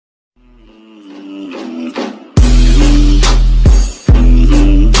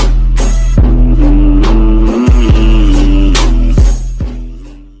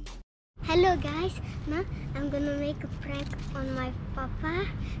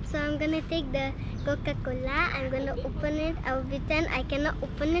So I'm gonna take the Coca-Cola. I'm gonna open it. I'll pretend I cannot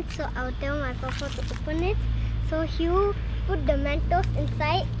open it, so I'll tell my papa to open it. So he'll put the Mentos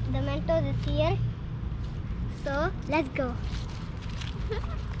inside. The Mentos is here. So let's go.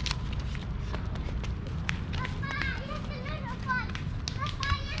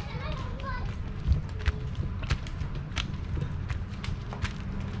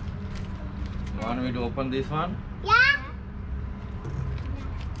 You want me to open this one? Yeah.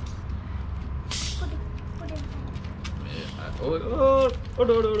 Oh.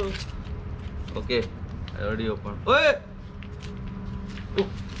 Okay, I already opened. Oh.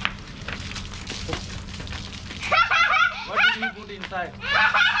 What did you put inside?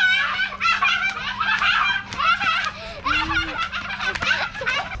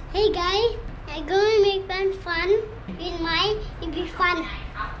 Hey guys, I'm going to make fun with my. It'll be fun.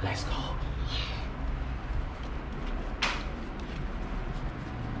 Let's go.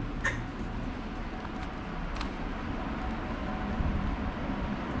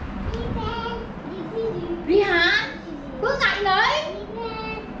 Đi hả? Bước cạnh đi.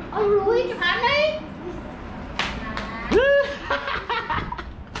 Ôi rủi chụp ảnh đi.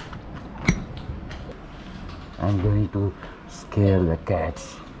 I'm going to scare the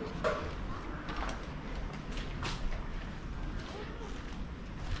cats.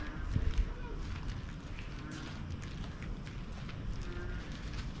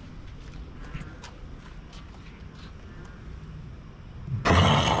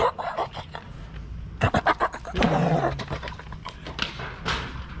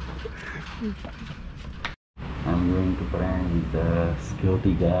 I'm going to prank with the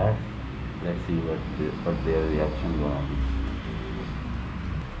security guard. Let's see what their reaction gonna be.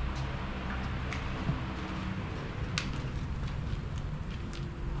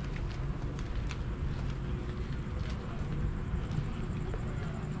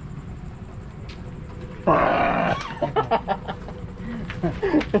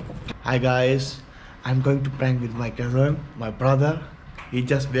 Hi guys, I'm going to prank with my cousin, my brother. He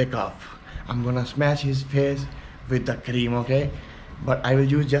just wake up. I'm gonna smash his face with the cream, okay? But I will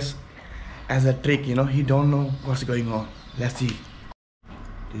use just as a trick, you know. He don't know what's going on. Let's see.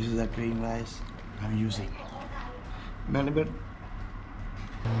 This is the cream, guys. I'm using. Man, a bit.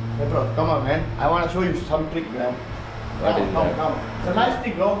 Hey bro, come on, man. I wanna show you some trick, man. Come. It's a nice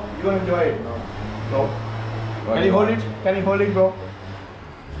trick, bro. You gonna enjoy it, bro. Can you hold it? Can you hold it, bro?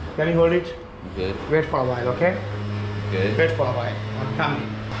 Can you hold it? Okay. Wait for a while, okay? Okay. Wait for a while. I'm coming.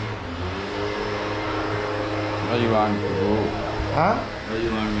 What do you want to do? Huh? What do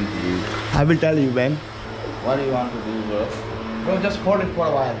you want me to do? I will tell you, man. What do you want to do, bro? Bro, just hold it for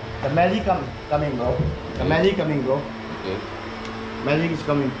a while. The magic coming, bro. The magic coming, bro. Okay. Magic is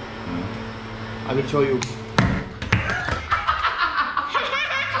coming. I will show you.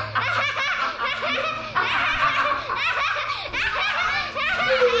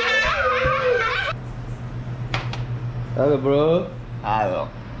 Hello, bro. Hello.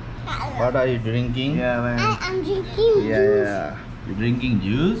 What are you drinking? Yeah, man. I'm drinking juice. Yeah. You drinking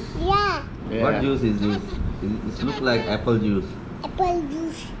juice? Yeah. What juice is this? It looks like apple juice. Apple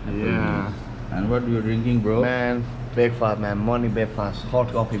juice. Yeah. And what you drinking, bro? Man, breakfast, man. Morning breakfast.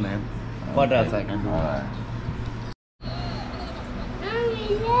 Hot coffee, man. What else I can do? Alright.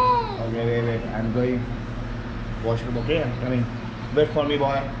 Okay, wait. I'm going. Washroom, okay? I'm coming. Wait for me,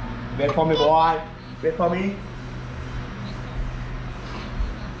 boy. Wait for me, boy. Wait for me.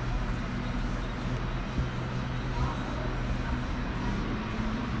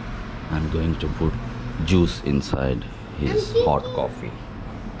 I'm going to put juice inside his hot coffee.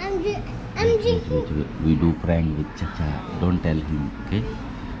 I'm Wait, drinking. we do prank with Chacha. Don't tell him, okay?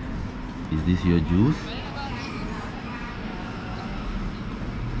 Is this your juice?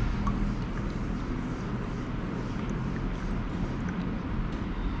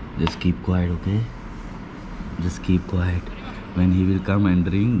 Just keep quiet, okay? Just keep quiet. When he will come and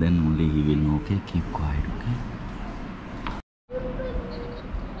drink, then only he will know, okay? Keep quiet, okay?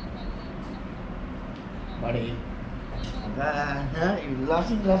 Buddy.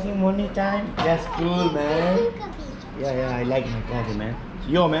 Losing money time. That's cool, man. Yeah, I like my coffee, man.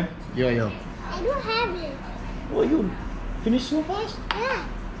 Yo, man. Yo. I don't have it. Oh, you finished so fast? Yeah.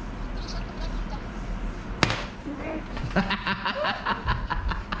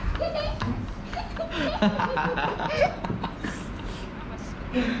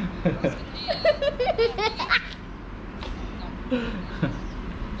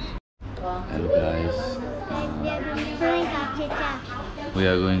 Hello guys. We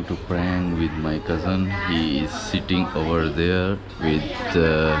are going to prank with my cousin. He is sitting over there with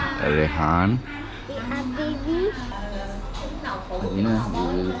Rehan.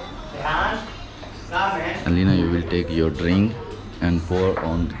 Alina, you will take your drink and pour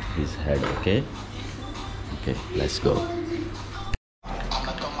on his head, okay? Okay, let's go.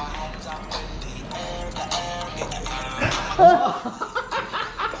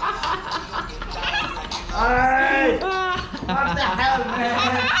 Hey! What the hell,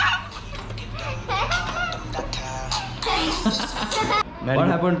 man? Man, What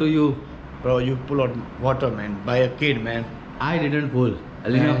happened to you? Bro, you pull out water, man, by a kid, man. I didn't pull.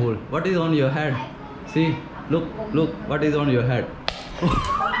 Alina pulled. What is on your head? See, look, what is on your head?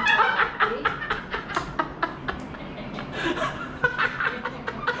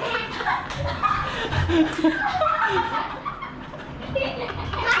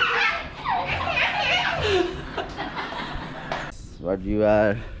 What you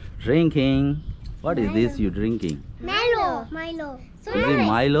are drinking? What is this you drinking? Milo. Milo. So Is it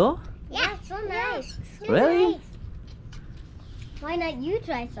Milo? Yeah, so nice. So Really? nice. Why not you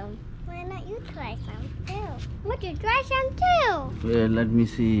try some? Why not you try some too? Would you try some too? Wait, let me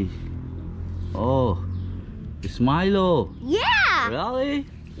see. Oh, it's Milo. Yeah. Really?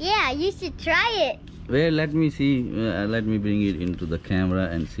 Yeah, you should try it. Wait, let me see. Let me bring it into the camera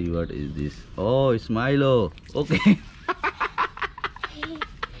and see what is this. Oh, it's Milo. Okay.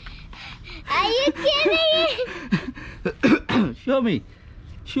 Are you kidding? Show me.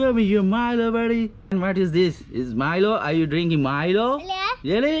 Show me your Milo, buddy. And what is this? Is Milo? Are you drinking Milo? Yeah.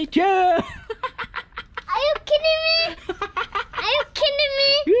 Really? Cheers! Are you kidding me? Are you kidding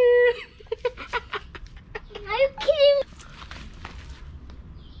me? Are you kidding me?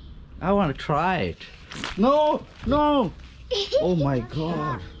 I want to try it. No, no. Oh my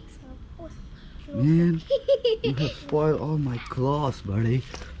God. Man, you have spoiled all my clothes, buddy.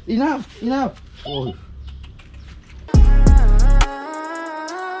 Enough, enough. Oh.